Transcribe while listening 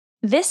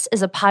This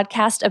is a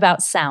podcast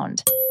about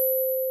sound,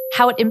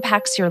 how it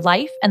impacts your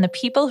life and the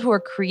people who are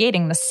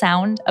creating the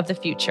sound of the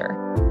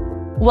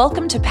future.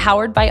 Welcome to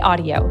Powered by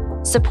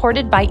Audio,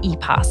 supported by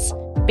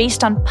EPOS.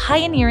 Based on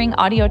pioneering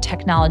audio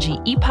technology,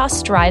 EPOS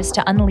strives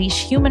to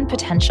unleash human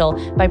potential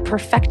by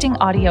perfecting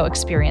audio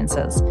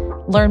experiences.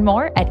 Learn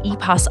more at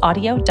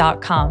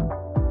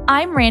eposaudio.com.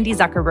 I'm Randy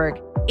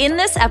Zuckerberg. In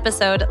this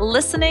episode,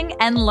 listening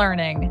and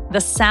learning,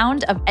 the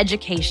sound of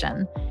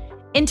education.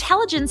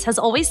 Intelligence has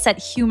always set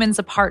humans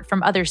apart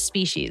from other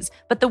species,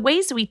 but the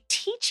ways we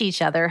teach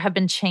each other have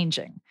been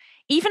changing.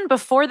 Even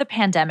before the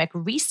pandemic,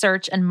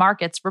 research and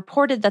markets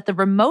reported that the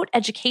remote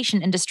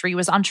education industry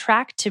was on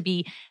track to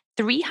be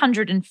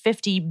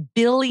 $350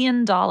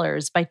 billion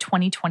by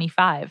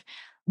 2025.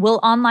 Will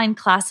online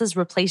classes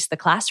replace the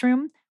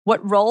classroom?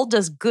 What role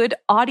does good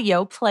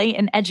audio play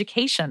in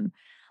education?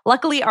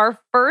 Luckily, our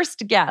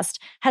first guest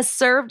has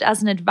served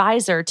as an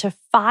advisor to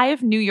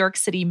 5 New York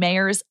City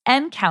mayors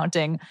and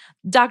counting.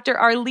 Dr.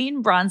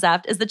 Arlene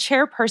Bronsaft is the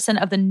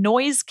chairperson of the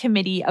Noise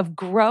Committee of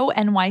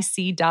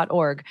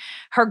GrowNYC.org.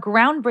 Her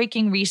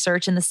groundbreaking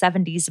research in the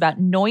 70s about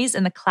noise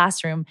in the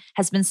classroom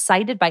has been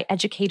cited by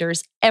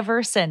educators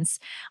ever since.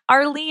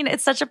 Arlene,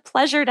 it's such a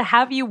pleasure to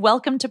have you.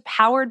 Welcome to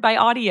Powered by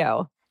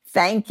Audio.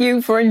 Thank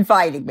you for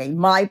inviting me.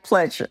 My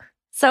pleasure.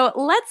 So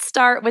let's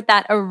start with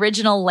that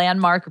original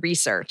landmark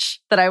research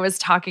that I was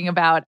talking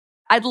about.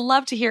 I'd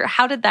love to hear,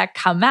 how did that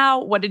come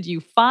out? What did you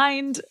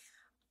find?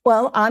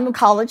 Well, I'm a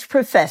college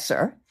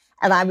professor,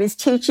 and I was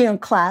teaching a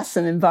class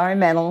in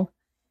environmental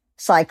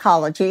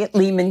psychology at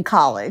Lehman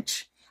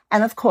College.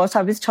 And of course,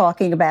 I was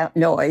talking about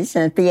noise.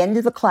 And at the end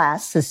of the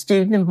class, a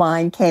student of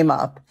mine came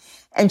up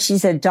and she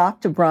said,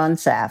 Dr.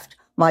 Bronsaft,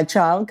 my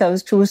child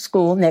goes to a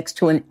school next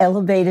to an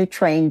elevated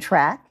train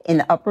track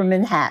in Upper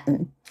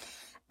Manhattan.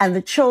 And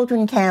the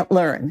children can't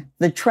learn.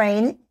 The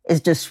train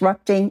is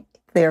disrupting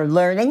their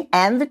learning,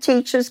 and the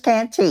teachers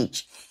can't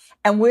teach.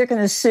 And we're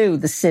going to sue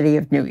the city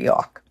of New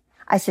York.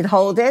 I said,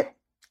 hold it.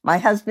 My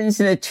husband's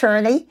an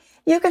attorney.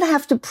 You're going to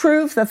have to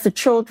prove that the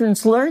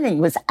children's learning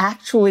was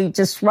actually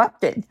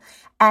disrupted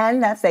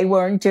and that they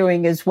weren't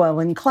doing as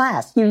well in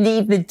class. You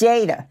need the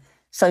data.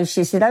 So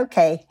she said,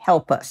 okay,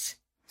 help us.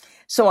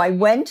 So I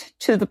went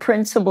to the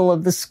principal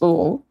of the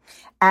school,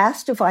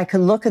 asked if I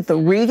could look at the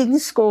reading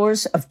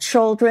scores of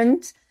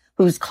children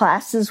whose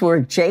classes were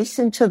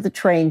adjacent to the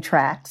train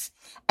tracks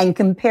and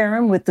compare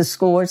them with the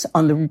scores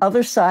on the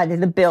other side of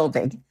the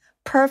building.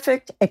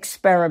 Perfect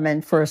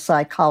experiment for a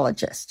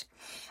psychologist.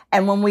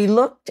 And when we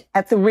looked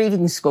at the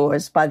reading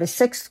scores, by the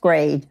 6th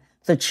grade,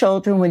 the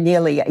children were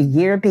nearly a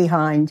year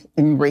behind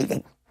in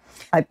reading.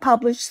 I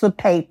published the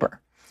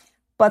paper,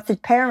 but the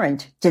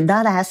parent did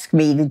not ask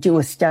me to do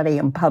a study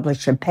and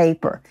publish a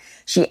paper.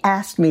 She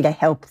asked me to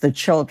help the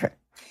children.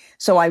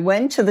 So I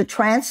went to the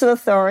Transit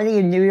Authority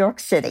in New York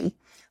City,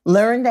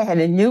 learned they had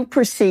a new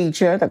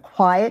procedure to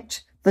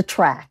quiet the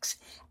tracks,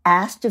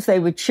 asked if they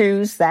would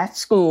choose that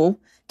school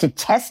to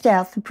test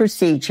out the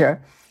procedure,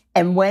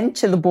 and went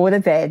to the Board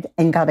of Ed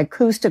and got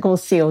acoustical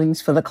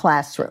ceilings for the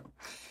classroom.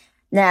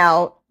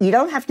 Now, you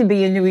don't have to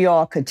be a New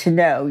Yorker to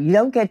know. You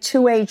don't get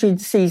 2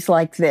 agencies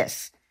like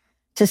this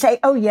to say,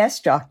 oh, yes,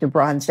 Dr.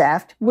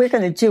 Bronsaft, we're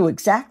going to do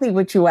exactly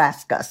what you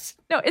ask us.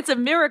 No, it's a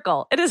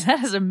miracle. That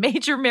is a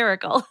major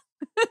miracle.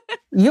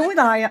 You and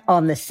I are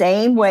on the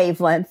same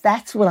wavelength.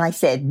 That's what I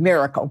said,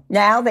 miracle.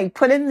 Now they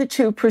put in the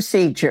 2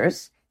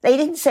 procedures. They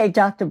didn't say,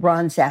 Dr.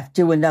 Bronsaft,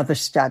 do another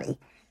study.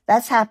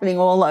 That's happening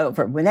all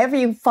over. Whenever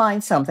you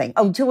find something,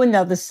 oh, do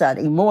another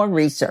study, more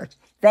research.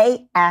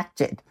 They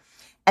acted.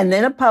 And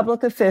then a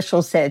public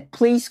official said,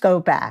 please go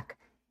back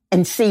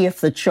and see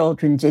if the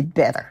children did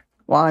better.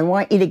 Well, I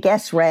want you to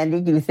guess,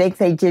 Randy, do you think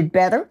they did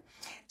better?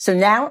 So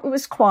now it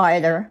was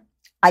quieter.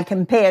 I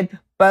compared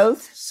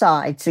both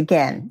sides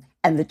again.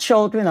 And the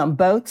children on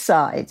both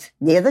sides,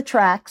 near the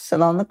tracks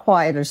and on the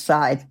quieter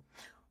side,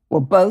 were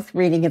both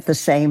reading at the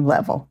same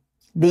level.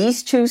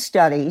 These 2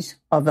 studies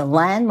are the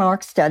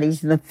landmark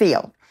studies in the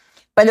field.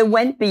 But it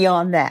went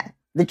beyond that.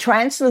 The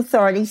Transit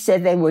Authority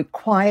said they would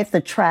quiet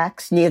the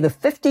tracks near the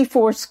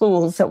 54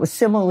 schools that were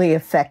similarly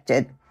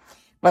affected.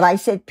 But I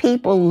said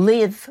people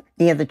live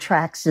near the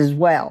tracks as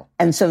well.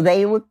 And so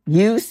they would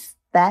use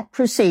that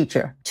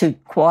procedure to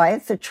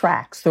quiet the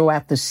tracks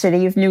throughout the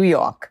city of New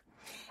York.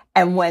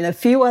 And when a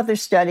few other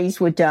studies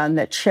were done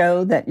that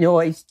showed that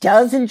noise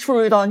does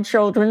intrude on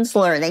children's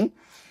learning,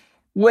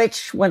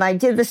 which when I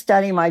did the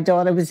study, my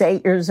daughter was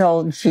 8 years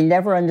old and she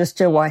never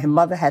understood why her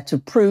mother had to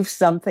prove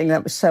something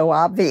that was so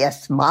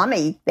obvious.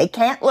 Mommy, they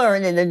can't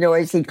learn in a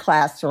noisy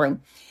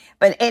classroom.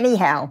 But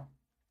anyhow,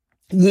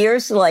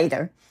 years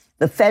later,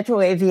 the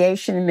Federal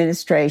Aviation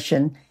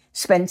Administration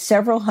spent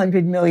several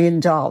 $100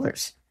 million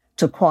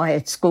to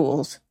quiet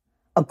schools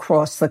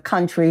across the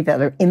country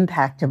that are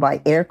impacted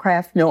by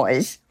aircraft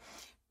noise.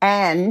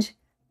 And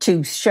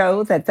to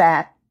show that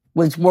that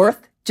was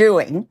worth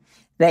doing,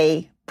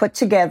 they put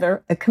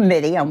together a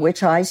committee on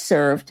which I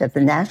served at the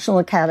National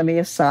Academy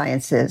of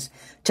Sciences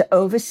to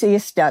oversee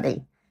a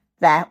study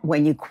that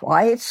when you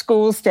quiet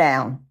schools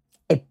down,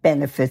 it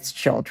benefits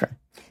children.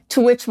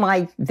 To which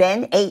my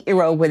then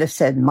 8-year-old would have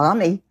said,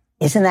 Mommy,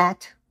 isn't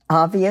that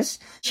obvious?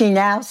 She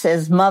now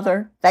says,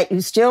 Mother, that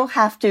you still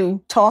have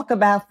to talk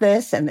about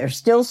this and there's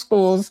still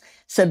schools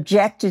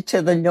subjected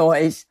to the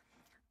noise.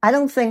 I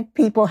don't think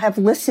people have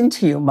listened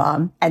to you,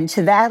 Mom. And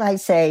to that I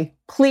say,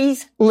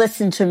 please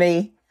listen to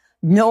me.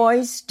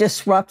 Noise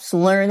disrupts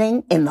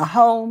learning in the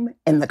home,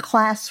 in the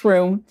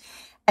classroom,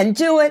 and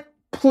do it,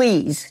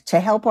 please, to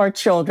help our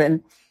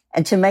children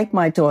and to make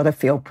my daughter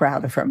feel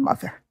proud of her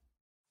mother.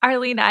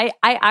 Arlene, I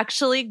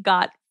actually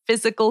got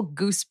physical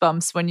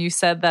goosebumps when you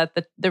said that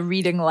the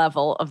reading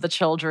level of the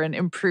children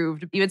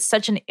improved. You had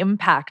such an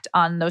impact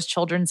on those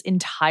children's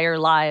entire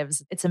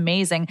lives. It's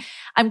amazing.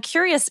 I'm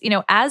curious,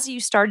 as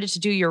you started to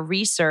do your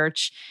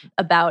research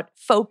about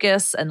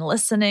focus and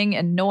listening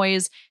and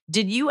noise,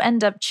 did you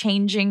end up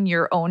changing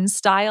your own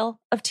style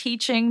of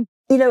teaching?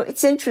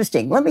 It's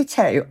interesting. Let me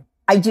tell you,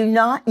 I do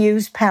not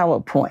use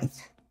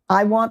PowerPoint.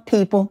 I want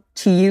people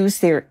to use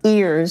their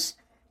ears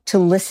to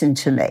listen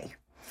to me.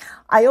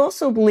 I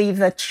also believe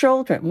that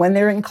children, when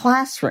they're in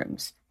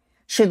classrooms,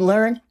 should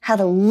learn how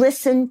to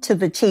listen to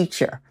the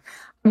teacher.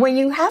 When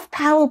you have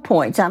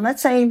PowerPoints, I'm not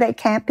saying they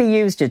can't be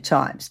used at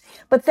times,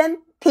 but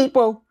then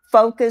people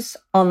focus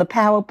on the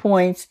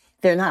PowerPoints.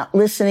 They're not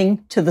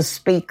listening to the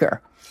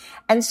speaker.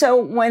 And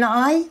so when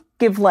I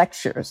give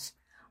lectures,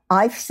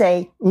 I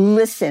say,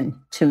 listen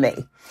to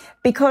me.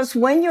 Because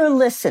when you're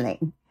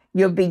listening,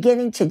 you're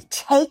beginning to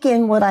take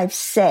in what I've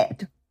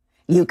said.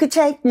 You could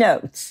take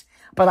notes,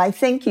 but I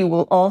think you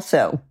will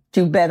also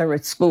do better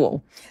at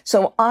school.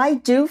 So I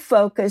do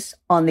focus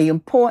on the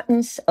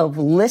importance of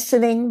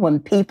listening when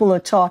people are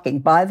talking.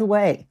 By the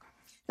way,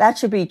 that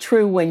should be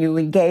true when you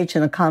engage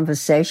in a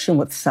conversation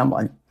with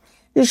someone.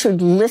 You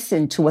should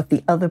listen to what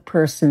the other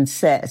person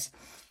says.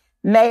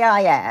 May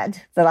I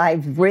add that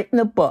I've written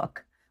a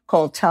book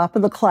called Top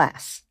of the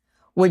Class,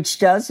 which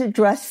does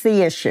address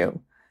the issue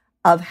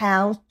of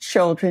how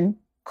children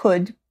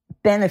could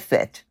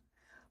benefit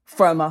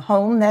from a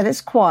home that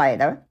is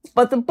quieter.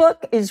 But the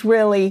book is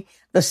really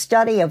the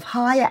study of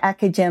higher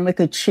academic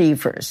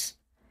achievers.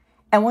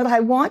 And what I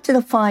want you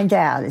to find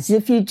out is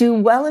if you do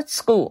well at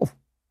school,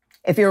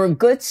 if you're a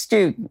good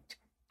student,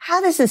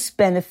 how does this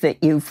benefit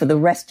you for the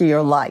rest of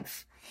your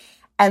life?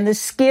 And the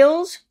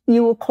skills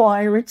you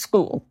acquire at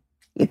school,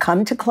 you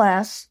come to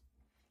class,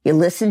 you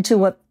listen to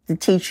what the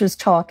teacher's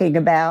talking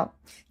about,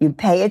 you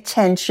pay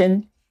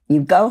attention,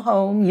 you go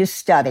home, you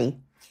study.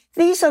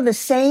 These are the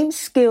same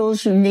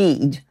skills you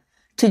need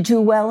to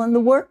do well in the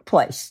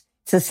workplace.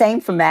 It's the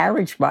same for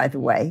marriage, by the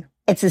way.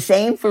 It's the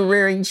same for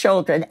rearing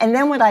children. And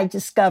then what I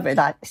discovered,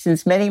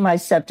 since many of my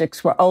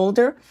subjects were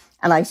older,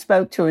 and I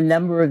spoke to a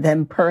number of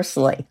them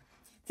personally,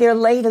 their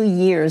later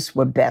years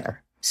were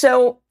better.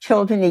 So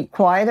children need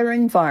quieter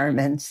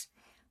environments,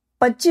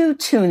 but do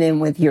tune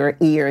in with your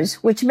ears,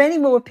 which many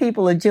more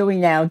people are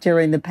doing now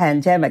during the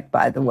pandemic,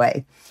 by the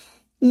way.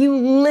 You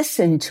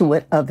listen to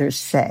what others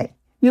say.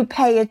 You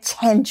pay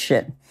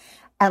attention.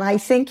 And I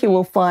think you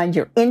will find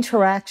your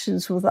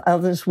interactions with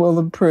others will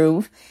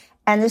improve.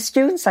 And as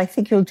students, I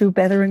think you'll do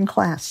better in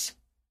class.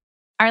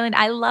 Arlene,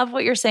 I love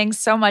what you're saying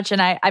so much.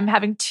 And I'm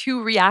having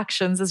two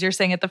reactions as you're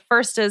saying it. The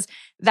first is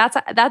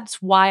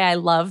that's why I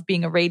love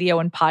being a radio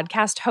and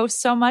podcast host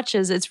so much,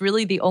 is it's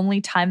really the only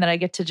time that I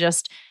get to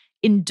just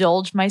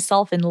indulge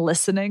myself in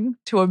listening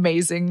to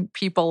amazing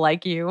people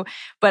like you.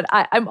 But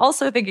I'm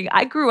also thinking,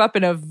 I grew up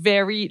in a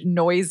very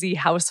noisy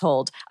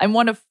household. I'm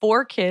one of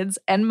 4 kids,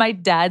 and my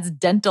dad's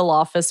dental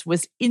office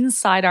was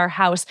inside our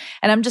house.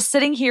 And I'm just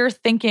sitting here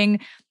thinking,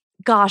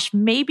 gosh,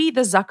 maybe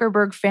the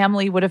Zuckerberg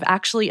family would have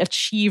actually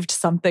achieved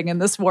something in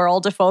this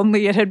world if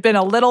only it had been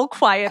a little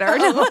quieter.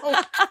 No,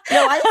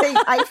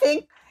 I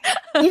think,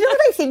 you know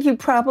what I think you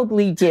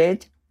probably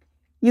did?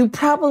 You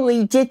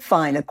probably did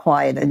find a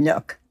quieter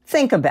nook.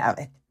 Think about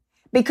it.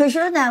 Because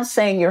you're now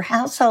saying your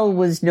household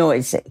was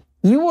noisy.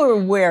 You were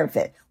aware of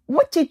it.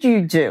 What did you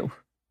do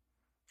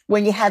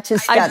when you had to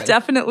study? I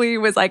definitely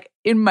was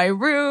in my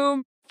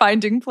room,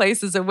 finding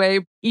places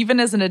away. Even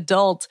as an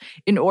adult,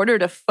 in order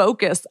to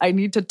focus, I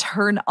need to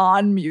turn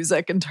on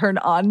music and turn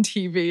on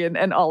TV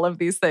and all of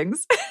these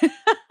things.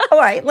 All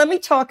right, let me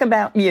talk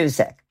about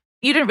music.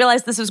 You didn't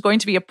realize this was going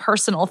to be a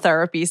personal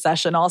therapy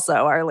session also,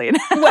 Arlene.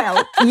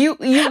 Well, you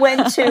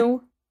went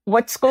to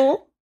what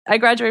school? I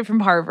graduated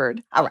from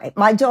Harvard. All right.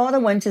 My daughter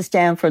went to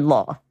Stanford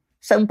Law.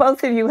 So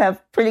both of you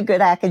have pretty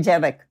good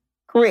academic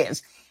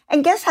careers.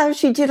 And guess how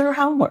she did her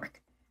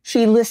homework?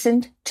 She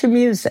listened to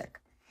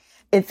music.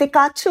 If it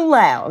got too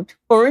loud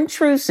or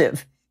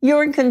intrusive,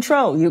 you're in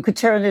control. You could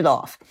turn it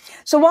off.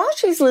 So while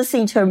she's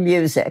listening to her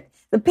music,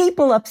 the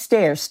people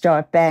upstairs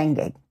start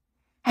banging.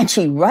 And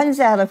she runs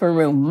out of her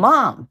room.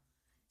 Mom,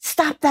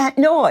 stop that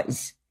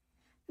noise.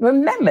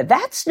 Remember,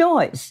 that's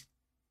noise.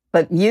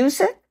 But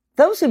music?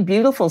 Those are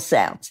beautiful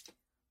sounds.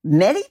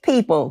 Many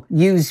people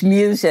use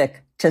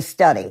music to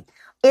study.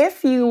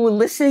 If you were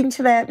listening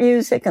to that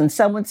music and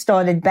someone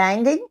started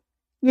banging,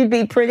 you'd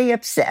be pretty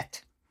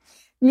upset.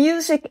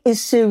 Music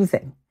is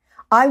soothing.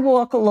 I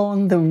walk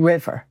along the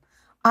river.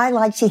 I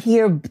like to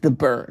hear the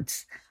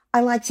birds.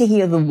 I like to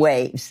hear the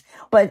waves.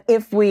 But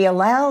if we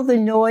allow the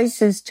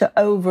noises to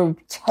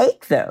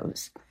overtake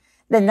those,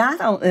 then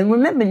not only, and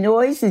remember,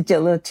 noise is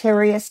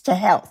deleterious to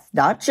health,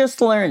 not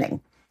just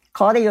learning.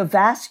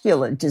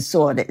 Cardiovascular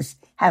disorders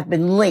have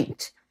been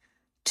linked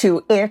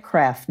to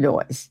aircraft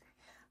noise.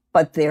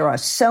 But there are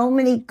so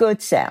many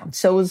good sounds.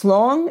 So as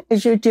long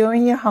as you're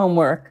doing your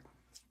homework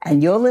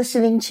and you're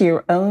listening to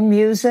your own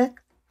music,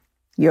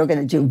 you're going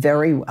to do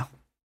very well.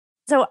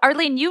 So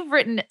Arlene, you've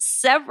written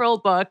several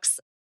books.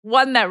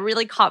 One that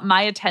really caught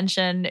my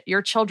attention,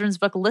 your children's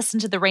book, Listen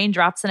to the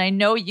Raindrops. And I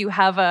know you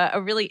have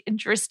a really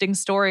interesting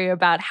story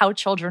about how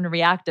children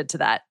reacted to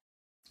that.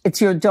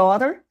 It's your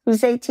daughter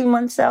who's 18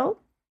 months old?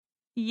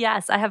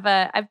 Yes, I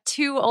have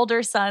two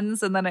older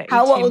sons and then an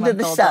 18-month-old How old are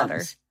the sons?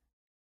 daughter.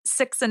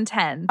 6 and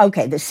 10.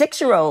 Okay, the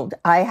 6-year-old,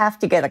 I have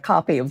to get a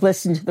copy of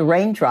Listen to the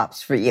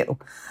Raindrops for you.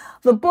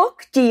 The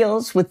book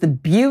deals with the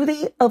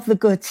beauty of the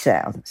good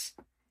sounds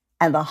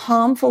and the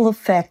harmful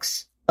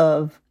effects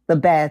of the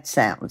bad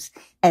sounds.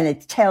 And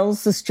it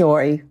tells the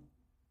story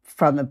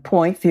from the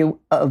point of view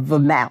of a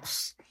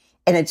mouse.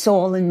 And it's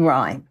all in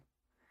rhyme.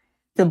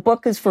 The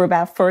book is for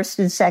about first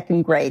and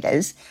second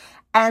graders.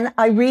 And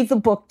I read the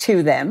book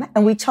to them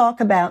and we talk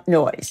about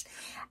noise.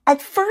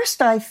 At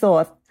first I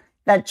thought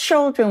that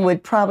children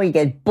would probably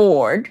get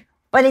bored,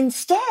 but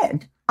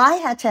instead I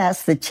had to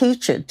ask the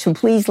teacher to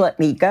please let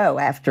me go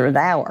after an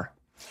hour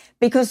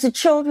because the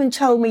children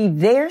told me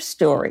their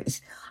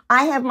stories.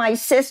 I have my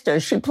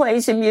sister. She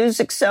plays the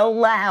music so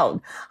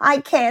loud. I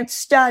can't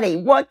study.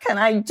 What can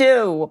I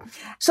do?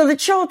 So the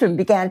children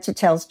began to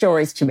tell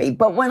stories to me.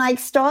 But when I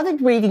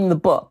started reading the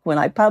book, when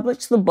I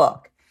published the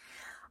book,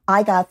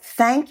 I got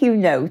thank you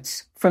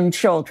notes from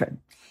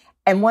children.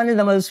 And one of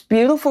the most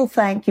beautiful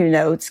thank you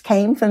notes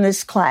came from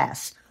this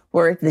class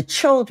where the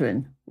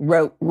children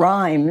wrote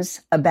rhymes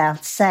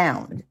about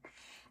sound.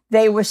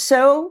 They were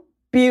so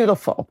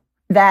beautiful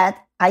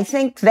that I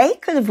think they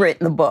could have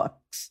written the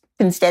books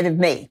instead of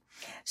me.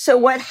 So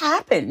what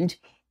happened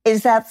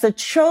is that the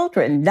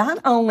children not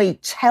only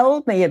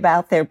told me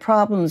about their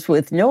problems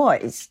with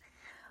noise,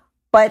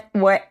 but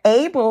were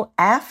able,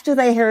 after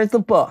they heard the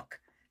book,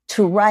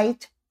 to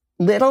write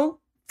little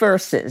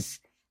verses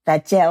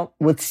that dealt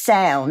with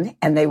sound,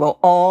 and they were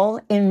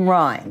all in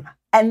rhyme.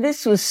 And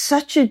this was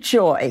such a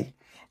joy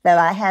that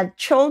I had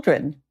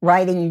children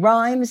writing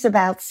rhymes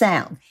about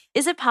sound.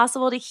 Is it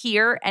possible to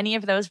hear any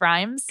of those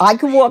rhymes? I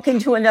could walk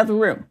into another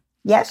room.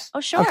 Yes?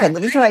 Oh, sure. Okay,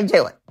 let me try and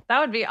do it. That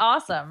would be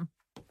awesome.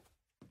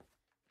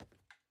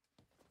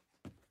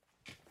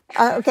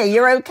 Okay,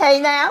 you're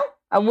okay now?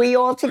 Are we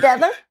all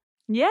together?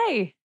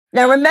 Yay.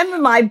 Now, remember,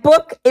 my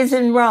book is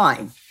in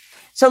rhyme.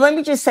 So let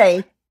me just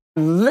say,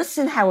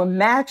 listen how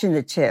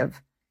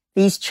imaginative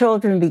these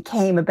children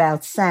became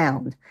about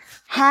sound.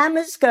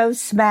 Hammers go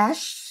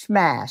smash,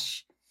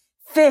 smash.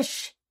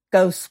 Fish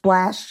go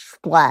splash,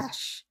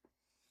 splash.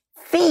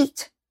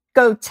 Feet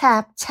go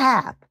tap,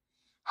 tap.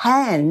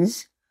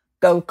 Hands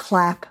go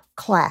clap,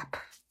 clap.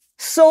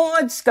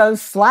 Swords go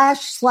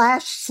slash,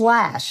 slash,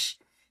 slash.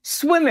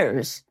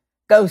 Swimmers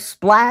go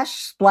splash,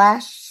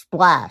 splash,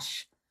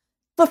 splash.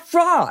 The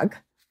frog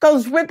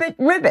goes ribbit,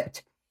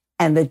 ribbit.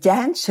 And the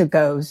dancer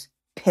goes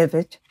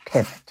pivot,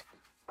 pivot.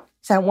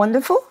 Is that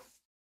wonderful?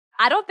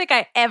 I don't think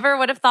I ever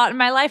would have thought in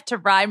my life to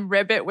rhyme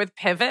ribbit with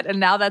pivot, and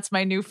now that's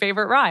my new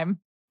favorite rhyme.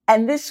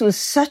 And this was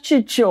such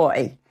a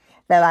joy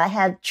that I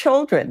had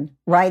children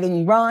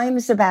writing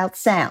rhymes about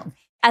sound.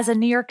 As a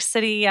New York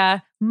City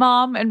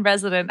mom and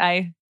resident,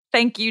 I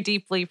thank you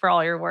deeply for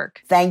all your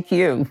work. Thank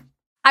you.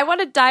 I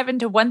want to dive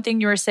into one thing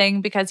you were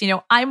saying because,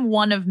 I'm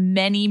one of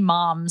many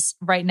moms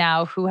right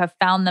now who have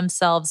found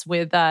themselves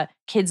with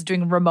kids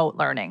doing remote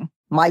learning.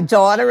 My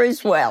daughter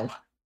as well.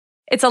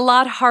 It's a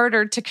lot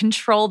harder to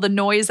control the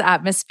noise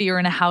atmosphere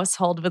in a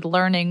household with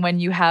learning when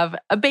you have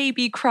a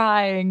baby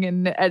crying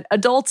and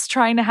adults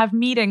trying to have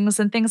meetings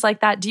and things like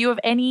that. Do you have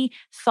any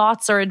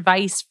thoughts or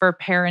advice for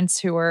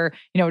parents who are,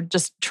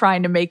 just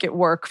trying to make it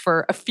work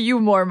for a few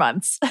more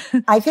months?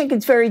 I think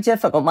it's very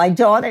difficult. My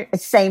daughter,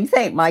 same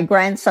thing. My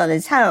grandson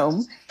is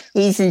home.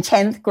 He's in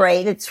 10th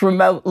grade. It's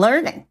remote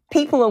learning.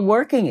 People are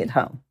working at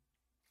home.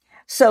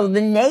 So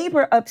the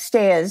neighbor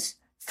upstairs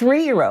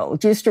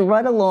 3-year-old used to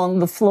run along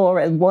the floor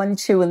at 1,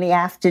 2 in the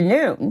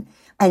afternoon.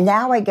 And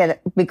now I get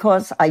it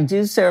because I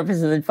do serve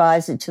as an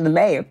advisor to the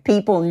mayor.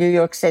 People in New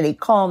York City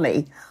call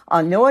me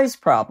on noise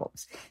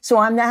problems. So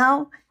I'm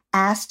now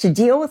asked to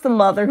deal with a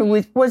mother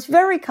who was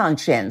very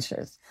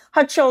conscientious.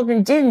 Her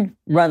children didn't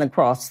run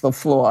across the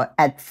floor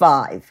at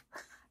 5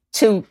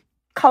 to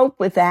cope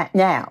with that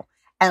now.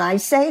 And I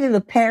say to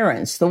the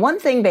parents, the one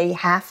thing they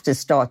have to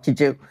start to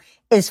do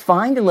is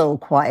find a little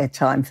quiet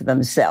time for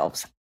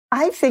themselves.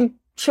 I think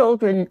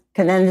children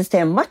can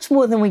understand much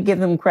more than we give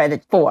them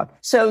credit for.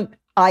 So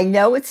I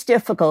know it's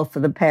difficult for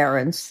the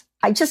parents.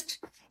 I just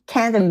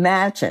can't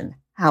imagine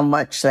how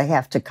much they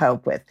have to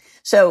cope with.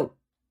 So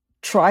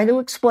try to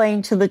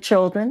explain to the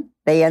children,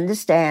 they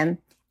understand,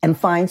 and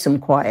find some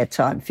quiet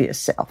time for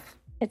yourself.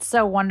 It's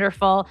so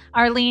wonderful.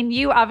 Arlene,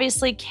 you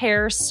obviously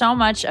care so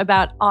much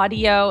about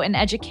audio and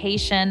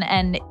education,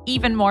 and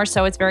even more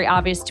so, it's very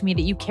obvious to me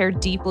that you care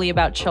deeply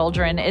about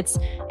children. It's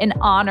an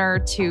honor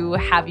to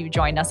have you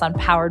join us on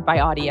Powered by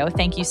Audio.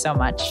 Thank you so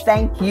much.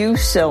 Thank you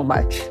so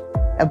much.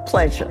 A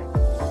pleasure.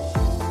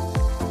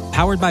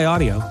 Powered by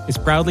Audio is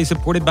proudly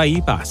supported by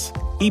EPOS.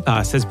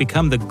 EPOS has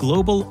become the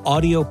global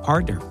audio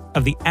partner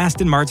of the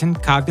Aston Martin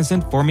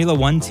Cognizant Formula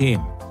One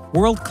team.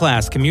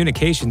 World-class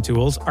communication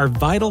tools are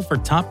vital for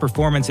top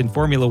performance in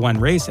Formula One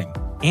racing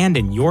and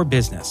in your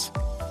business.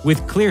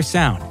 With clear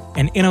sound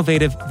and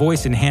innovative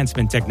voice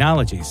enhancement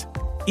technologies,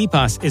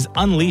 EPOS is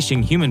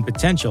unleashing human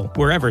potential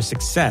wherever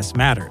success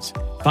matters.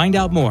 Find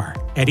out more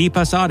at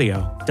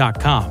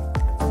eposaudio.com.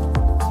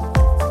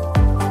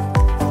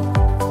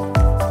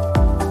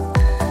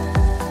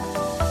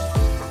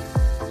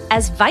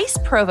 As Vice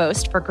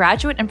Provost for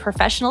Graduate and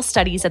Professional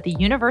Studies at the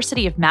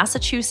University of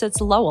Massachusetts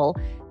Lowell,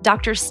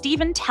 Dr.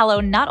 Stephen Tello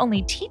not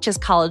only teaches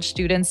college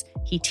students,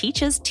 he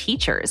teaches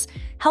teachers,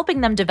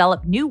 helping them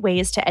develop new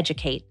ways to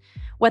educate.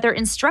 Whether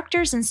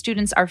instructors and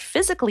students are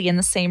physically in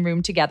the same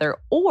room together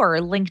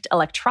or linked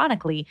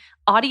electronically,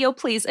 audio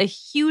plays a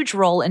huge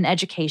role in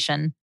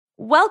education.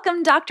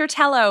 Welcome, Dr.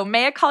 Tello.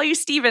 May I call you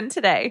Stephen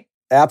today?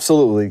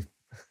 Absolutely.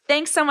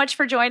 Thanks so much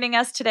for joining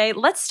us today.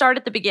 Let's start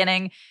at the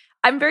beginning.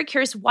 I'm very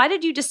curious, why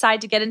did you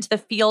decide to get into the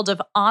field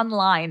of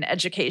online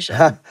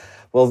education?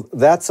 Well,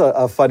 that's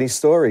a funny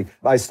story.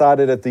 I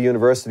started at the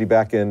university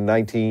back in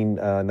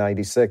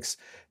 1996.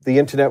 The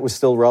internet was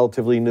still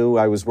relatively new.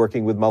 I was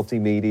working with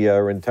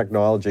multimedia and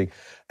technology.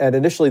 And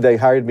initially, they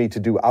hired me to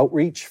do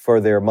outreach for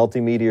their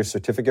multimedia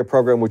certificate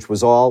program, which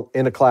was all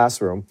in a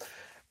classroom.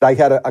 I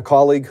had a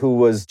colleague who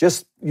was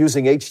just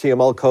using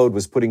HTML code,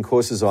 was putting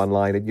courses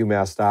online at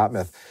UMass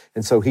Dartmouth.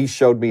 And so he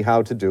showed me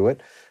how to do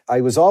it. I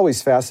was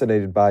always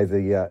fascinated by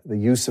the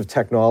use of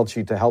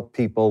technology to help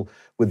people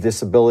with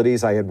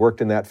disabilities. I had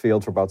worked in that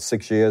field for about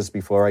 6 years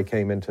before I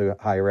came into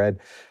higher ed.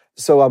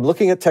 So I'm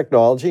looking at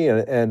technology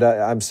and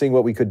I'm seeing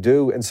what we could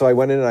do. And so I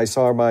went in and I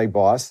saw my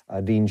boss,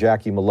 Dean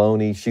Jackie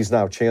Maloney. She's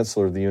now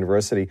chancellor of the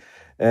university.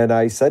 And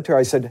I said to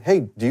her,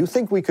 hey, do you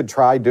think we could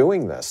try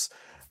doing this?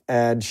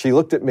 And she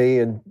looked at me,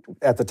 and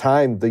at the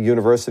time, the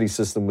university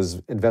system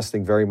was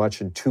investing very much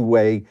in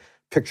two-way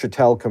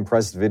picture-tell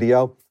compressed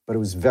video, but it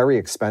was very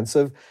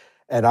expensive.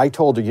 And I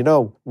told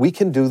her, we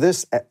can do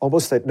this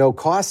almost at no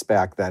cost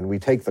back then. We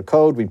take the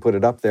code, we put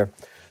it up there.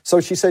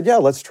 So she said, yeah,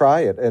 let's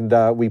try it. And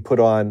we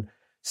put on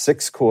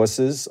 6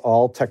 courses,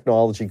 all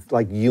technology,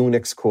 like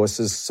Unix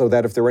courses, so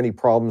that if there were any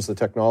problems, the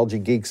technology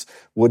geeks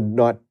would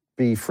not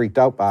be freaked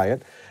out by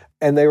it.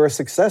 And they were a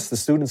success. The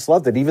students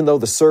loved it. Even though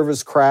the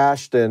servers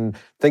crashed and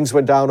things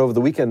went down over the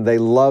weekend, they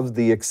loved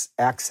the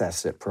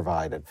access it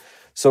provided.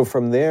 So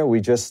from there, we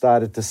just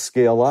started to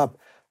scale up.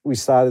 We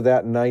started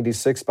that in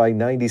 96. By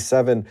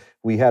 97,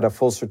 we had a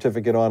full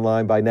certificate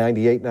online. By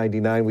 98,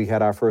 99, we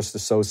had our first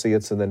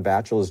associate's and then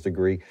bachelor's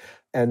degree.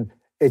 And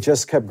it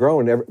just kept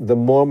growing. The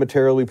more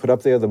material we put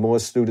up there, the more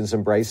students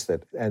embraced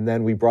it. And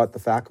then we brought the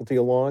faculty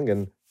along,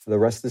 and the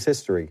rest is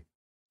history.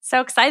 So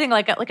exciting,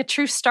 like a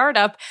true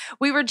startup.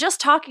 We were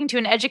just talking to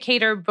an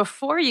educator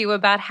before you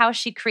about how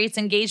she creates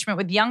engagement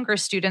with younger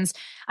students.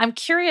 I'm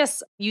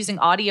curious, using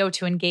audio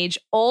to engage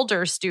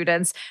older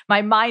students,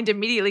 my mind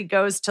immediately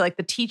goes to like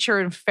the teacher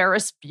in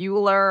Ferris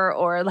Bueller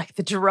or like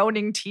the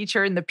droning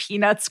teacher in the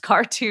Peanuts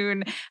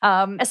cartoon,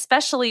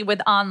 especially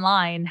with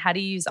online. How do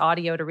you use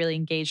audio to really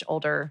engage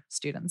older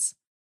students?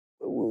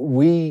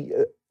 We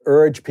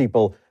urge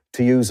people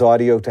to use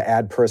audio to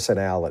add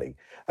personality.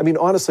 I mean,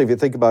 honestly, if you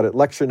think about it,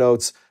 lecture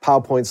notes,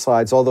 PowerPoint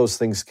slides, all those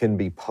things can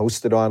be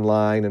posted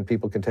online and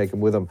people can take them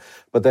with them.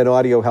 But then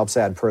audio helps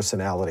add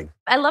personality.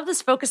 I love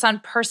this focus on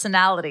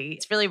personality.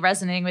 It's really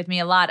resonating with me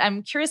a lot.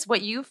 I'm curious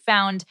what you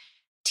found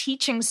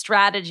teaching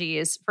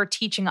strategies for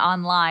teaching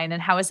online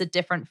and how is it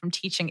different from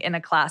teaching in a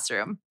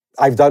classroom?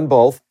 I've done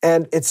both.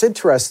 And it's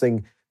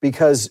interesting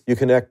because you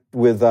connect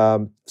with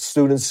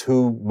students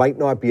who might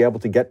not be able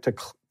to get to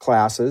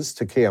classes,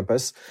 to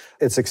campus.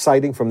 It's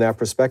exciting from that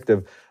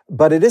perspective.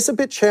 But it is a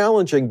bit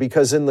challenging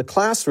because in the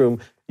classroom,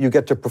 you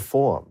get to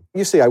perform.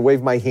 You see, I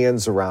wave my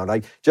hands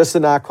around. Just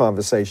in our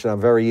conversation,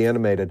 I'm very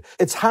animated.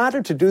 It's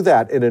harder to do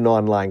that in an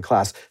online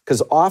class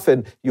because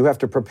often you have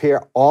to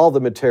prepare all the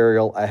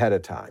material ahead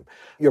of time.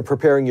 You're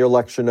preparing your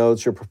lecture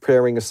notes, you're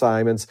preparing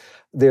assignments.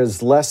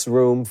 There's less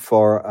room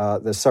for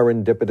the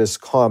serendipitous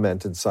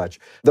comment and such.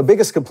 The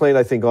biggest complaint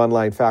I think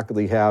online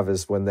faculty have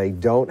is when they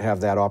don't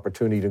have that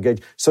opportunity to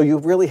engage. So you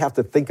really have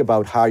to think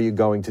about how you're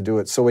going to do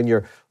it. So when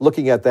you're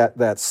looking at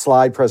that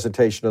slide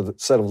presentation of the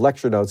set of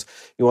lecture notes,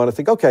 you want to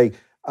think, okay,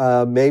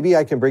 maybe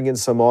I can bring in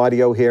some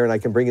audio here and I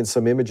can bring in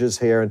some images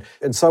here. And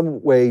in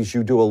some ways,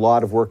 you do a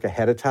lot of work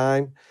ahead of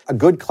time. A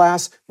good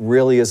class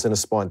really isn't a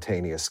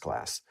spontaneous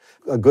class.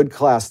 A good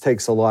class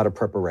takes a lot of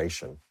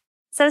preparation.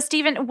 So,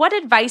 Stephen, what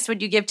advice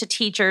would you give to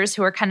teachers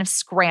who are kind of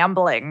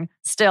scrambling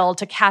still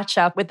to catch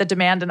up with the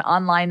demand in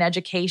online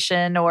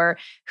education, or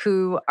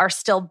who are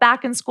still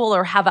back in school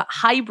or have a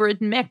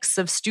hybrid mix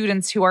of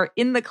students who are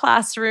in the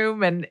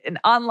classroom and in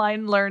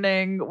online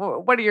learning?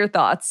 What are your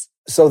thoughts?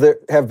 So there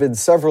have been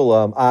several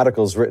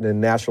articles written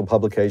in national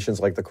publications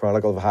like the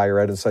Chronicle of Higher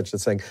Ed and such,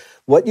 that's saying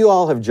what you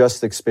all have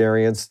just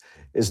experienced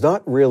is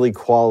not really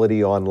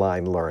quality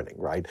online learning,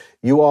 right?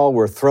 You all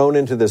were thrown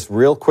into this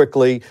real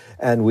quickly,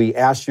 and we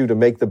asked you to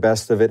make the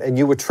best of it, and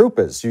you were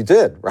troopers. You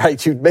did,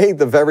 right? You made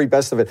the very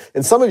best of it.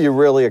 And some of you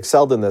really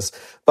excelled in this.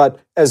 But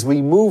as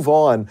we move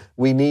on,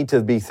 we need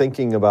to be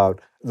thinking about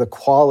the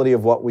quality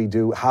of what we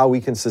do, how we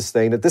can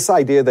sustain it. This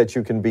idea that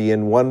you can be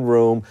in one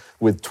room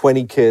with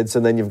 20 kids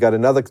and then you've got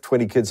another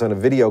 20 kids on a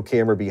video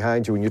camera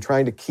behind you and you're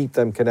trying to keep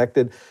them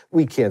connected,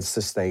 we can't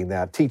sustain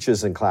that.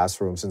 Teachers in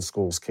classrooms and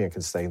schools can't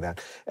sustain that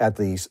at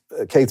the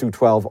K through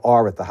 12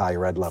 or at the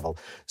higher ed level.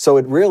 So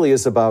it really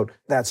is about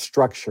that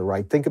structure,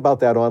 right? Think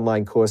about that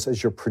online course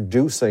as you're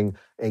producing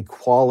a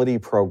quality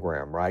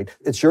program, right?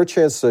 It's your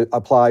chance to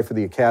apply for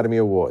the Academy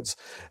Awards,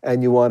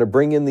 and you want to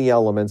bring in the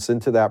elements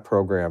into that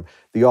program,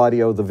 the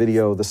audio, the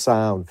video, the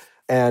sound,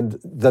 and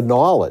the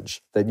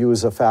knowledge that you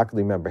as a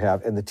faculty member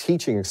have and the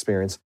teaching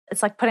experience.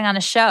 It's like putting on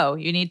a show.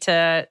 You need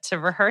to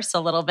rehearse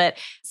a little bit.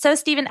 So,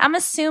 Stephen, I'm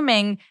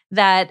assuming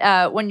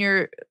that when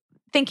you're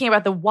thinking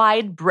about the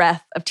wide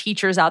breadth of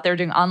teachers out there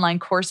doing online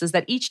courses,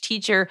 that each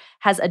teacher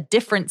has a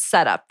different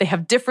setup. They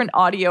have different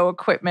audio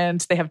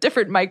equipment. They have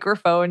different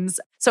microphones.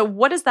 So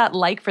what is that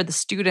like for the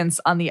students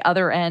on the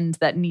other end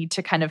that need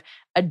to kind of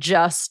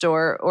adjust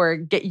or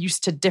get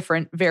used to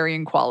different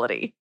varying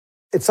quality?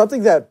 It's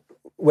something that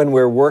when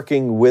we're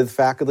working with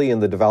faculty in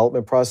the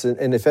development process,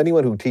 and if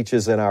anyone who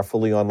teaches in our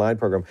fully online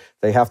program,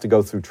 they have to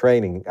go through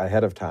training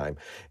ahead of time.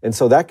 And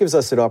so that gives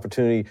us an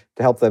opportunity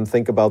to help them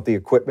think about the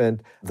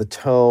equipment, the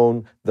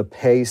tone, the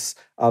pace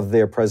of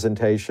their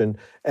presentation,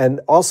 and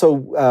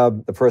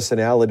also the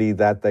personality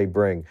that they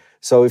bring.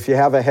 So if you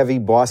have a heavy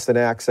Boston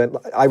accent,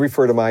 I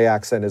refer to my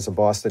accent as a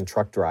Boston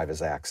truck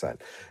driver's accent.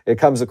 It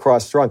comes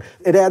across strong.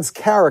 It adds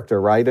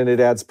character, right? And it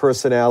adds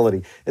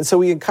personality. And so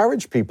we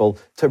encourage people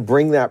to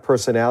bring that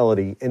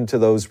personality into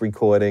those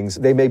recordings.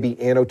 They may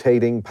be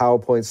annotating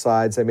PowerPoint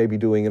slides. They may be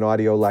doing an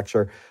audio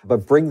lecture,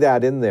 but bring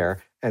that in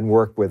there and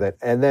work with it.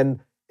 And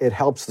then it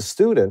helps the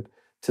student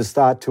to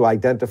start to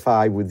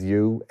identify with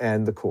you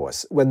and the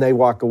course. When they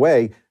walk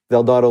away,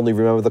 they'll not only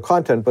remember the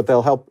content, but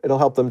it'll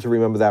help them to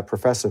remember that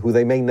professor who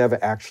they may never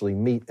actually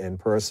meet in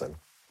person.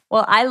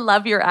 Well, I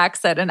love your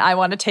accent, and I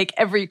want to take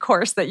every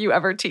course that you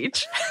ever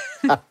teach.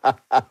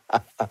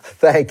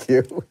 Thank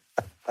you.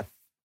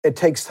 It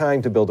takes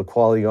time to build a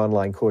quality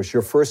online course.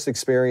 Your first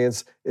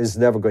experience is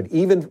never good.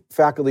 Even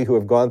faculty who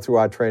have gone through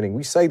our training,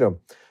 we say to them,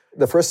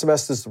 the first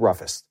semester is the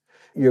roughest.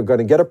 You're going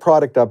to get a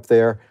product up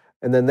there,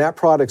 and then that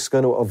product's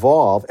going to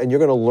evolve, and you're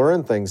going to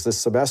learn things this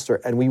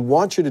semester. And we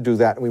want you to do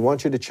that, and we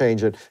want you to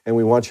change it, and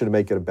we want you to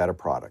make it a better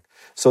product.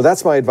 So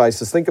that's my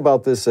advice, is think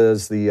about this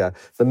as the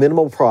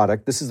minimal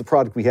product. This is the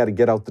product we had to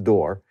get out the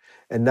door.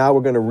 And now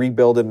we're going to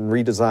rebuild it and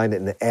redesign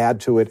it and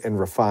add to it and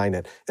refine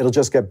it. It'll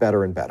just get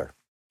better and better.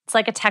 It's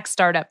like a tech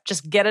startup.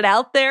 Just get it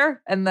out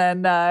there and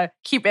then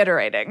keep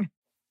iterating.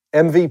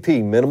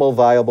 MVP, minimal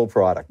viable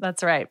product.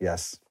 That's right.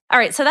 Yes. All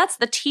right, so that's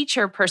the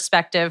teacher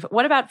perspective.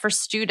 What about for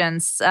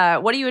students?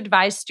 What do you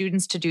advise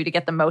students to do to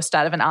get the most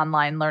out of an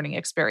online learning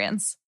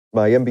experience?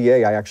 My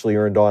MBA, I actually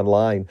earned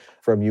online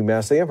from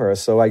UMass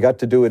Amherst, so I got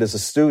to do it as a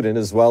student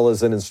as well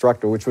as an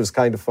instructor, which was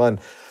kind of fun.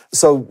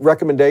 So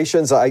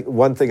recommendations,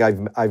 one thing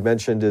I've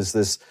mentioned is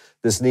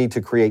this need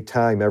to create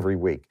time every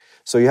week.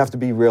 So you have to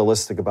be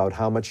realistic about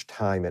how much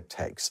time it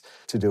takes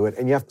to do it,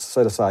 and you have to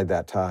set aside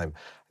that time.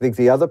 I think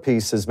the other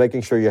piece is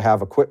making sure you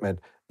have equipment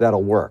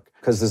that'll work,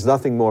 because there's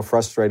nothing more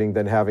frustrating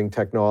than having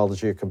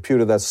technology, a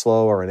computer that's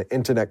slow or an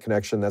internet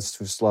connection that's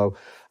too slow.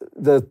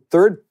 The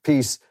third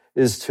piece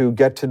is to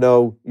get to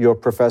know your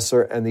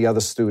professor and the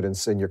other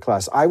students in your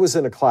class. I was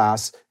in a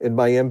class in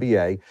my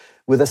MBA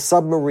with a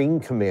submarine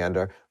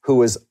commander who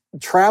was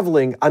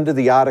traveling under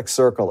the Arctic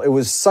Circle. It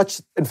was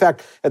in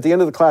fact, at the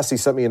end of the class, he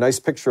sent me a nice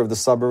picture of the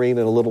submarine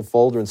in a little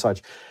folder and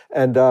such.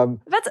 And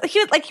he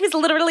was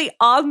literally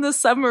on the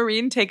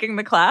submarine taking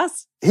the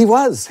class. He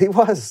was.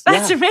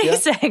 That's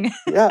amazing.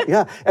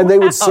 Yeah. And they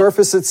would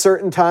surface at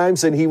certain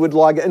times, and he would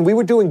log in. And we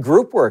were doing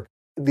group work.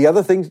 The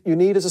other thing you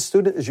need as a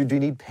student is you do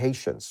need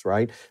patience,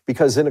 right?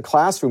 Because in a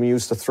classroom, you're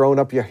used to throwing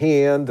up your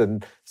hand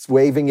and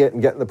waving it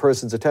and getting the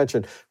person's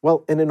attention.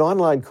 Well, in an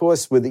online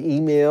course with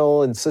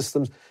email and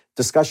systems,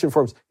 discussion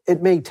forums,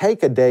 it may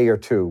take a day or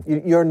two.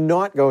 You're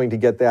not going to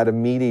get that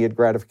immediate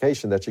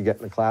gratification that you get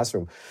in the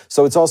classroom.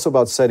 So it's also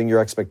about setting your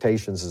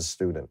expectations as a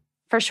student.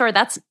 For sure.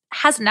 That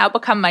has now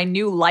become my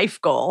new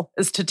life goal,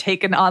 is to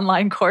take an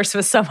online course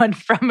with someone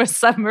from a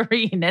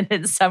submarine and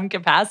in some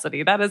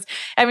capacity.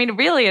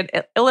 Really,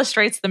 it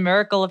illustrates the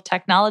miracle of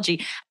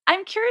technology.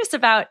 I'm curious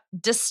about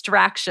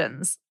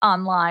distractions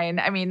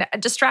online.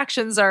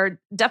 Distractions are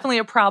definitely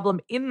a problem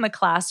in the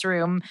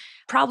classroom,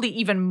 probably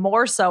even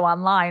more so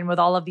online with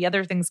all of the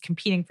other things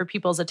competing for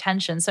people's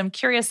attention. So I'm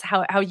curious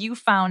how you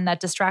found that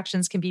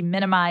distractions can be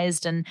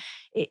minimized, and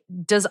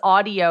does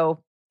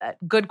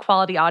good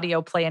quality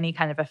audio play any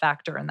kind of a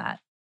factor in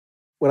that?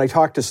 when I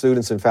talk to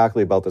students and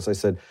faculty about this, I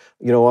said,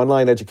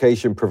 online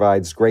education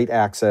provides great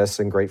access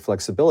and great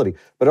flexibility,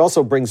 but it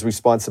also brings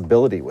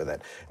responsibility with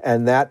it.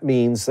 And that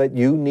means that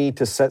you need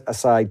to set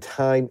aside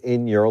time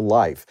in your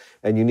life,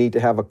 and you need to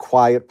have a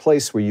quiet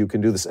place where you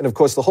can do this. And of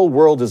course, the whole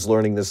world is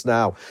learning this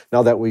now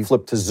that we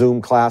flipped to Zoom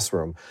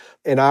Classroom.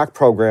 In our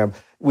program,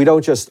 we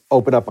don't just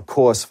open up a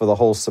course for the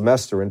whole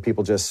semester and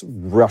people just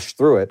rush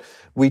through it.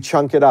 We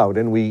chunk it out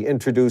and we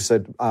introduce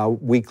it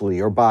weekly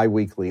or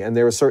bi-weekly. And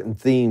there are certain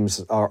themes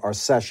or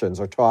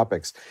sessions or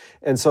topics.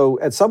 And so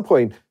at some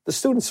point, the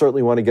students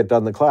certainly want to get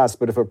done the class,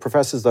 but if a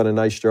professor's done a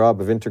nice job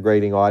of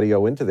integrating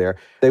audio into there,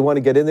 they want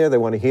to get in there, they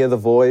want to hear the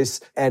voice.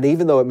 And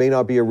even though it may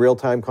not be a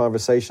real-time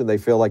conversation, they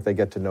feel like they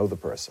get to know the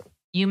person.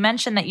 You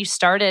mentioned that you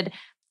started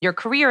your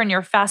career and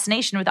your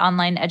fascination with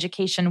online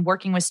education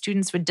working with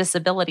students with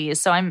disabilities.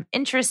 So I'm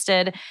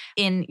interested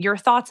in your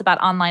thoughts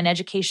about online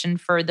education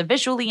for the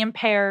visually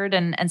impaired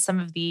and some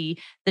of the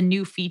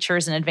new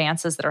features and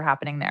advances that are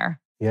happening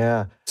there.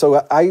 Yeah.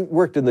 So I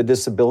worked in the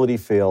disability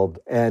field,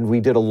 and we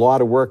did a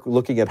lot of work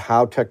looking at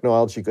how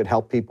technology could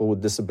help people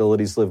with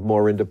disabilities live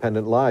more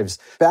independent lives.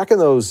 Back in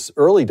those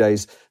early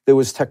days, there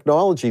was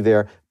technology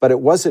there, but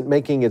it wasn't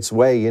making its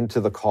way into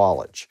the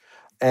college.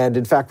 And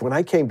in fact, when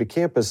I came to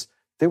campus,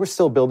 there were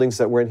still buildings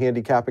that weren't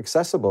handicap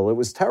accessible. It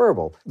was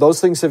terrible. Those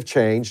things have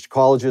changed.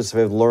 Colleges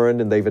have learned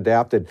and they've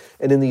adapted.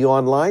 And in the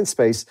online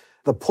space,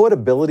 the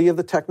portability of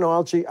the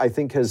technology, I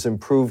think, has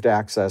improved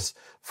access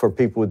for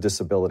people with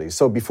disabilities.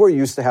 So before, you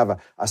used to have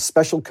a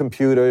special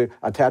computer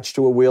attached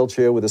to a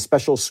wheelchair with a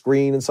special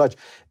screen and such.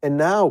 And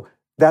now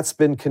that's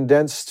been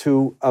condensed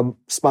to a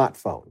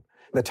smartphone.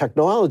 The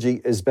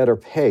technology is better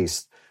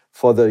paced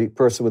for the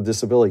person with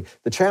disability.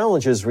 The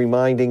challenge is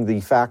reminding the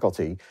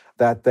faculty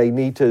that they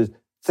need to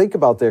think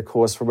about their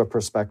course from a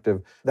perspective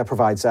that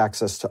provides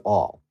access to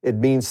all. It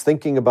means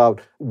thinking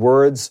about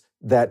words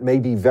that may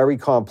be very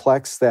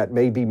complex, that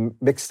may be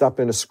mixed up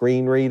in a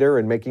screen reader,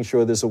 and making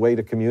sure there's a way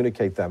to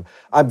communicate them.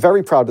 I'm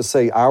very proud to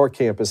say our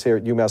campus here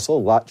at UMass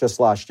Lowell, just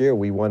last year,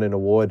 we won an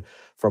award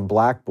from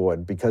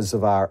Blackboard because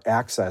of our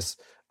access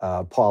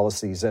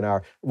policies,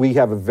 and we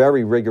have a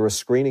very rigorous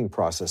screening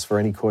process for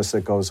any course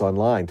that goes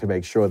online to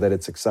make sure that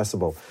it's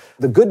accessible.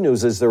 The good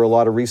news is there are a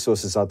lot of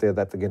resources out there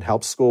that can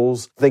help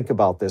schools think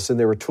about this, and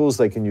there are tools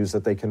they can use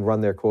that they can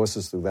run their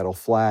courses through that'll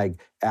flag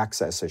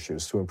access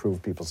issues to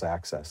improve people's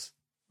access.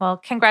 Well,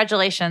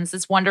 congratulations.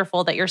 It's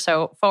wonderful that you're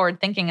so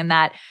forward-thinking in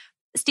that.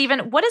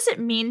 Stephen, what does it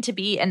mean to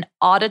be an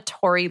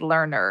auditory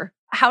learner?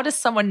 How does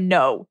someone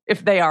know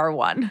if they are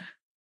one?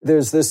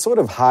 There's this sort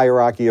of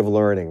hierarchy of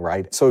learning,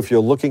 right? So if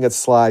you're looking at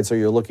slides or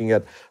you're looking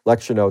at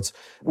lecture notes,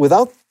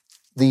 without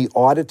the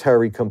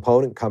auditory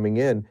component coming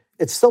in,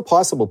 it's still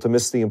possible to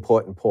miss the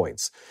important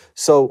points.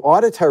 So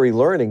auditory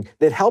learning,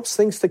 it helps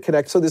things to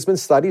connect. So there's been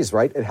studies,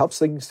 right? It helps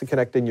things to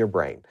connect in your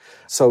brain.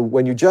 So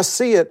when you just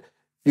see it,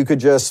 you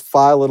could just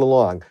file it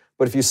along.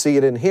 But if you see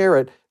it and hear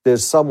it,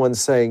 there's someone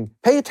saying,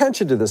 pay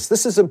attention to this.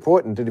 This is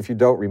important. And if you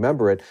don't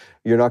remember it,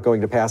 you're not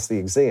going to pass the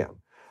exam.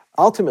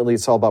 Ultimately,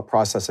 it's all about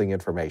processing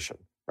information,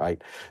 right?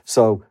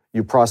 So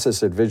you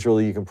process it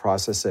visually, you can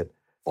process it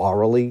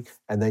orally,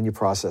 and then you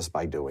process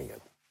by doing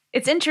it.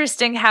 It's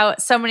interesting how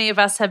so many of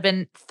us have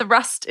been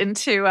thrust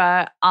into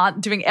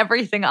doing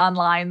everything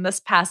online this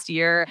past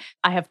year.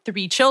 I have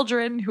 3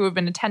 children who have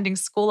been attending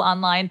school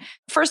online.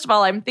 First of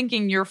all, I'm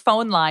thinking your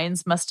phone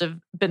lines must have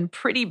been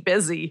pretty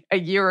busy a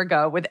year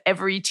ago with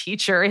every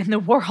teacher in the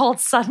world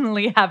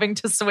suddenly having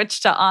to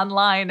switch to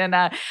online. And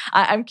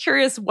I'm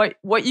curious what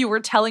you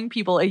were telling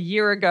people a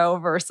year ago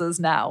versus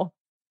now.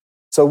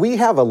 So we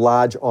have a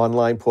large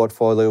online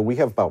portfolio. We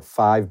have about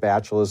 5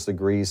 bachelor's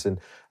degrees and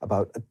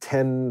about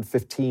 10,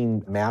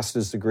 15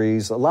 master's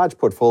degrees, a large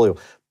portfolio.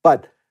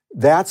 But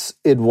that's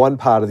in one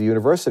part of the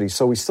university.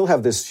 So we still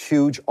have this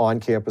huge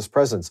on-campus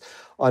presence.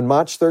 On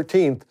March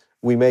 13th,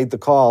 we made the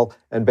call,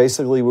 and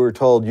basically we were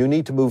told, you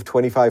need to move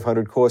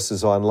 2,500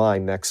 courses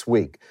online next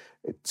week.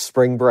 It's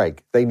spring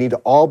break. They need to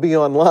all be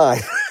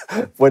online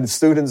when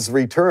students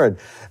return.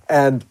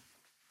 And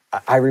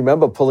I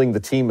remember pulling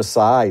the team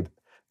aside,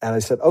 and I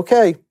said,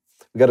 okay,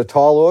 we got a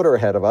tall order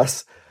ahead of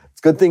us. It's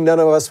a good thing none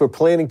of us were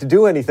planning to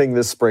do anything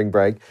this spring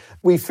break.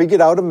 We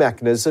figured out a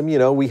mechanism.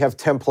 We have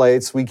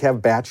templates, we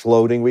have batch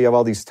loading, we have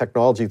all these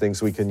technology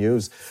things we can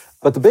use.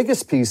 But the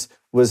biggest piece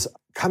was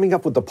coming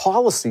up with the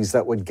policies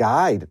that would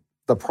guide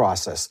the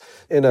process.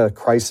 In a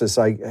crisis,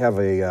 I have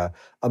a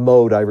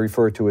mode I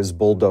refer to as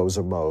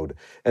bulldozer mode.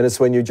 And it's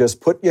when you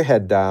just put your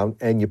head down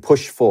and you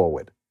push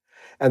forward.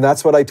 And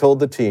that's what I told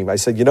the team. I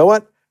said, you know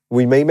what?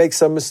 We may make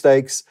some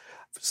mistakes.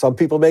 Some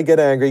people may get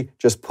angry.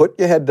 Just put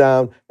your head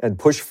down and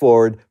push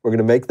forward. We're going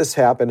to make this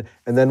happen,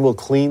 and then we'll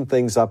clean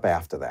things up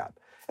after that.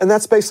 And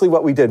that's basically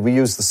what we did. We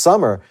used the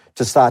summer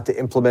to start to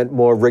implement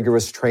more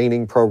rigorous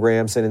training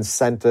programs and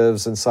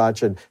incentives and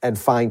such, and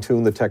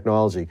fine-tune the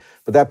technology.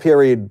 But that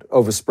period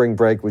over spring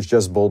break was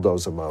just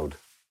bulldozer mode.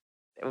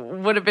 It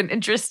would have been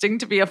interesting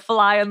to be a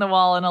fly on the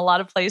wall in a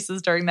lot of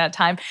places during that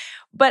time.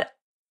 But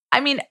I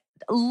mean,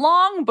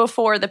 long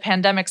before the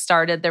pandemic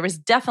started, there was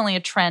definitely a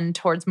trend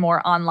towards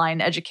more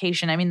online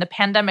education. I mean, the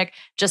pandemic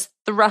just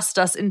thrust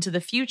us into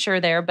the future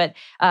there, but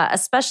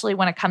especially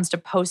when it comes to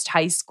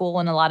post-high school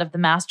and a lot of the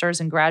master's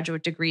and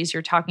graduate degrees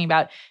you're talking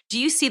about. Do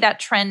you see that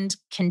trend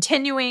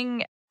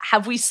continuing?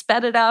 Have we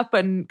sped it up?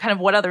 And kind of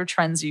what other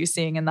trends are you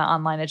seeing in the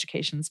online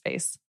education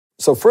space?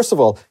 So first of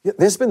all,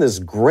 there's been this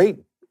great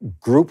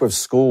group of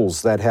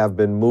schools that have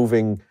been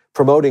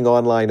promoting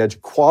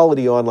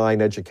quality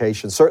online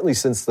education, certainly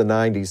since the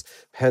 90s.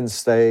 Penn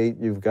State,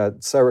 you've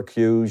got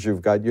Syracuse,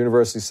 you've got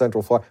University of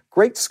Central Florida,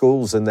 great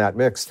schools in that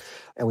mix.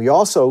 And we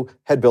also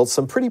had built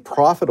some pretty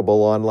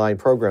profitable online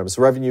programs,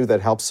 revenue that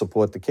helps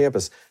support the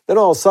campus. Then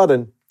all of a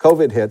sudden,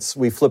 COVID hits,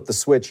 we flip the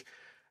switch.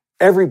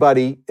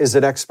 Everybody is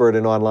an expert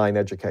in online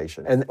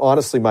education. And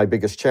honestly, my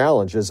biggest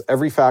challenge is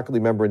every faculty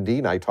member and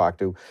dean I talk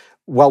to,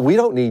 well, we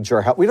don't need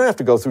your help. We don't have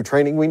to go through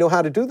training. We know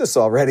how to do this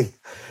already.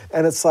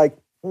 And it's like,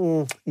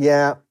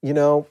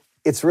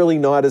 it's really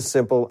not as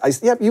simple.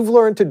 You've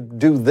learned to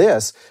do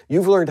this.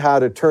 You've learned how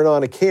to turn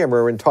on a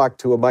camera and talk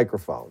to a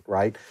microphone,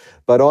 right?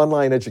 But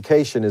online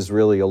education is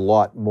really a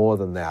lot more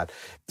than that.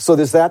 So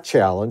there's that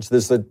challenge.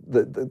 There's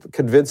the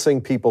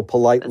convincing people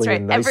politely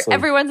and nicely.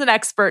 Everyone's an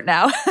expert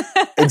now.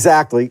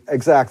 Exactly.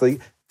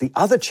 The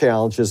other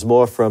challenge is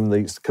more from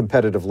the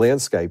competitive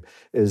landscape,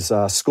 is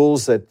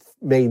schools that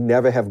may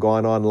never have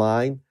gone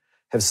online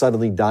have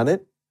suddenly done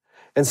it.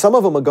 And some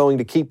of them are going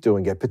to keep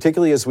doing it,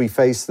 particularly as we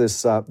face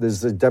this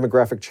there's a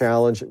demographic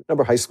challenge. The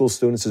number of high school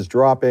students is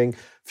dropping,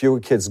 fewer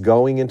kids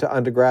going into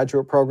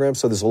undergraduate programs,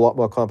 so there's a lot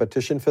more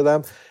competition for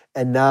them.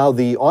 And now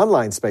the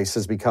online space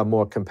has become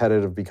more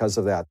competitive because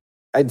of that.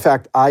 In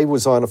fact, I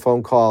was on a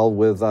phone call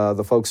with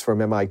the folks from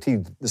MIT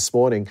this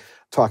morning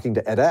talking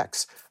to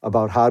edX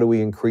about how do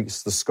we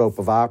increase the scope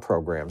of our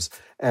programs.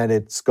 And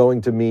it's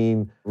going to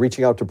mean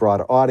reaching out to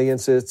broader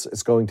audiences.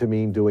 It's going to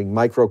mean doing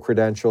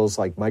micro-credentials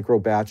like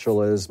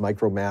micro-bachelors,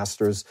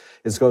 micro-masters.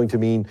 It's going to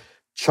mean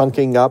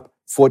chunking up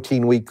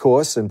 14-week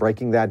course and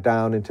breaking that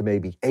down into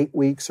maybe 8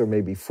 weeks or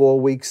maybe 4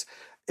 weeks.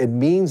 It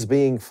means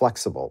being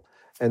flexible.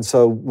 And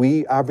so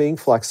we are being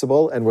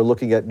flexible, and we're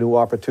looking at new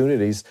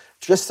opportunities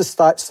just to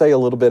stay a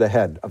little bit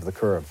ahead of the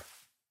curve.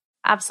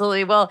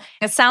 Absolutely. Well,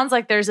 it sounds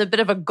like there's a bit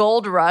of a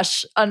gold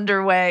rush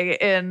underway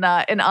in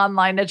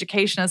online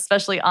education,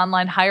 especially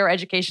online higher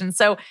education.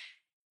 So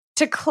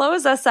to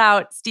close us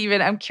out,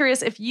 Stephen, I'm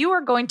curious if you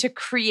are going to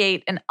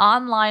create an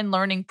online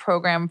learning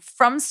program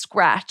from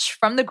scratch,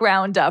 from the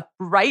ground up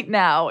right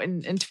now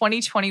in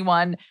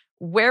 2021,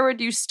 where would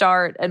you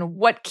start and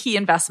what key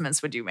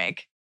investments would you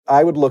make?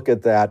 I would look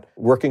at that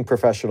working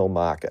professional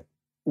market.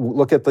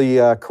 Look at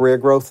the career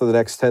growth for the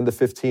next 10 to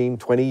 15,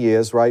 20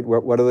 years, right?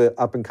 What are the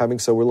up and coming?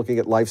 So we're looking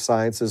at life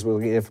sciences, we're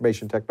looking at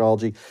information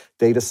technology,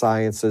 data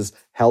sciences,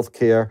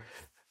 healthcare.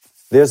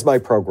 There's my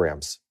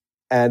programs.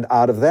 And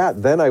out of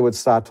that, then I would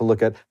start to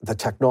look at the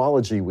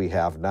technology we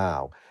have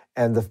now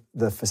and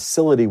the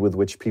facility with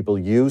which people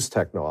use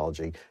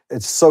technology.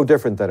 It's so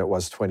different than it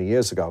was 20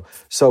 years ago.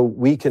 So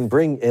we can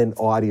bring in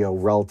audio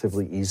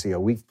relatively easier.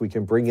 We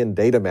can bring in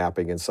data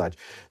mapping and such.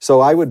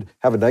 So I would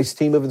have a nice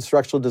team of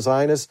instructional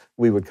designers.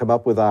 We would come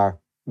up with our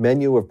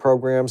menu of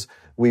programs.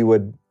 We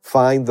would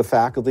find the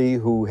faculty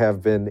who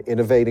have been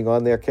innovating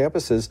on their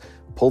campuses,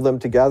 pull them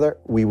together.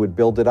 We would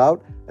build it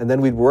out. And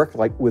then we'd work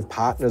with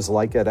partners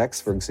like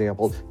edX, for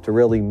example, to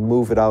really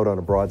move it out on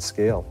a broad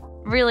scale.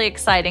 Really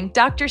exciting.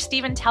 Dr.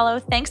 Stephen Tello,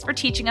 thanks for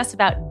teaching us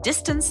about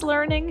distance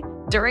learning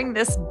during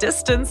this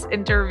distance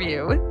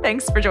interview.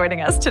 Thanks for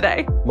joining us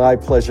today. My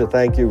pleasure.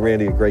 Thank you,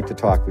 Randy. Great to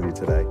talk with you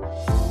today.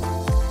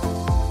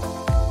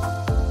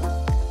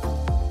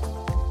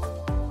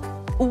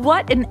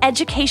 What an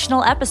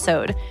educational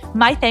episode.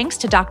 My thanks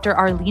to Dr.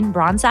 Arlene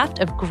Bronsaft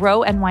of Grow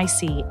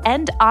NYC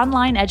and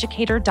online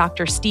educator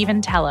Dr.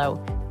 Stephen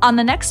Tello. On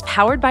the next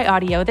Powered by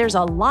Audio, there's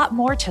a lot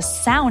more to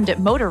sound at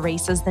motor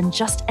races than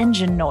just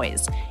engine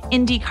noise.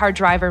 IndyCar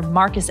driver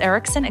Marcus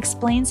Ericsson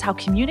explains how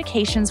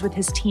communications with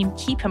his team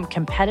keep him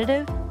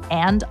competitive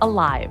and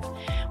alive.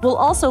 We'll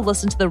also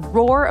listen to the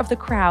roar of the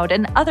crowd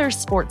and other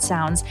sports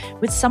sounds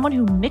with someone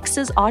who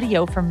mixes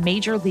audio from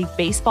Major League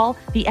Baseball,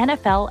 the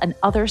NFL, and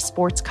other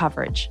sports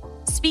coverage.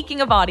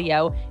 Speaking of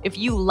audio, if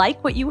you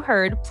like what you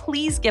heard,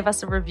 please give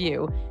us a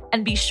review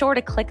and be sure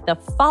to click the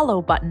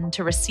follow button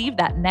to receive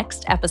that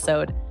next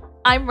episode.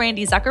 I'm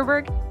Randy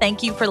Zuckerberg.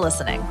 Thank you for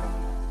listening.